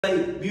a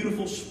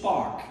beautiful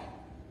spark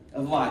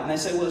of light. And they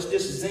say, well, it's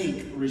just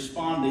zinc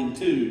responding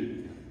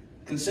to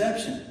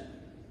conception.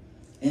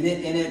 And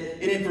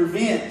it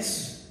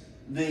prevents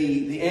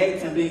the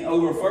egg from being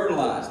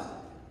over-fertilized.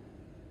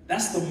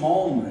 That's the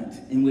moment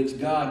in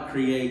which God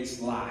creates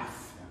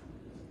life.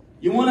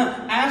 You want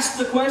to ask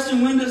the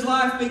question, when does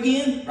life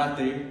begin? Right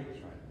there.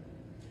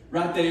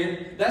 Right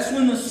there. That's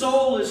when the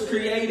soul is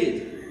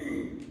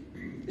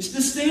created. It's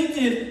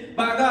distinctive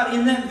by God.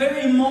 In that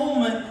very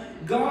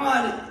moment,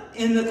 God,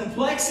 in the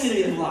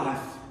complexity of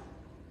life,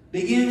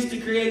 begins to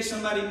create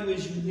somebody who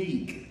is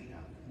unique,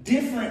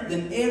 different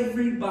than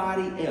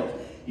everybody else.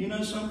 You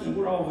know something?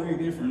 We're all very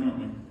different, aren't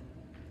we?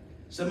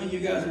 Some of you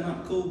guys are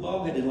not cool,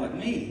 bald-headed like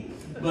me,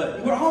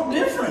 but we're all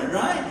different,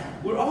 right?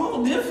 We're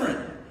all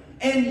different.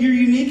 And you're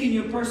unique in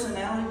your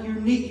personality, you're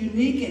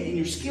unique in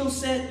your skill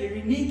set, you're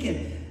unique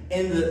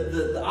in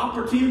the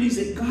opportunities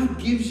that God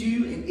gives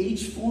you in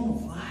each form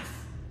of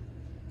life.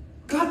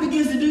 God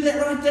begins to do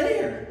that right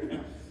there.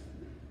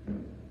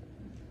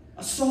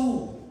 A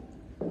soul.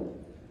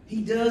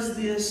 He does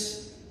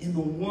this in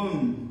the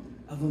womb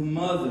of a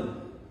mother.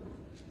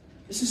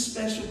 It's a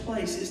special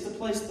place. It's the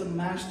place the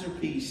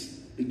masterpiece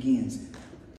begins.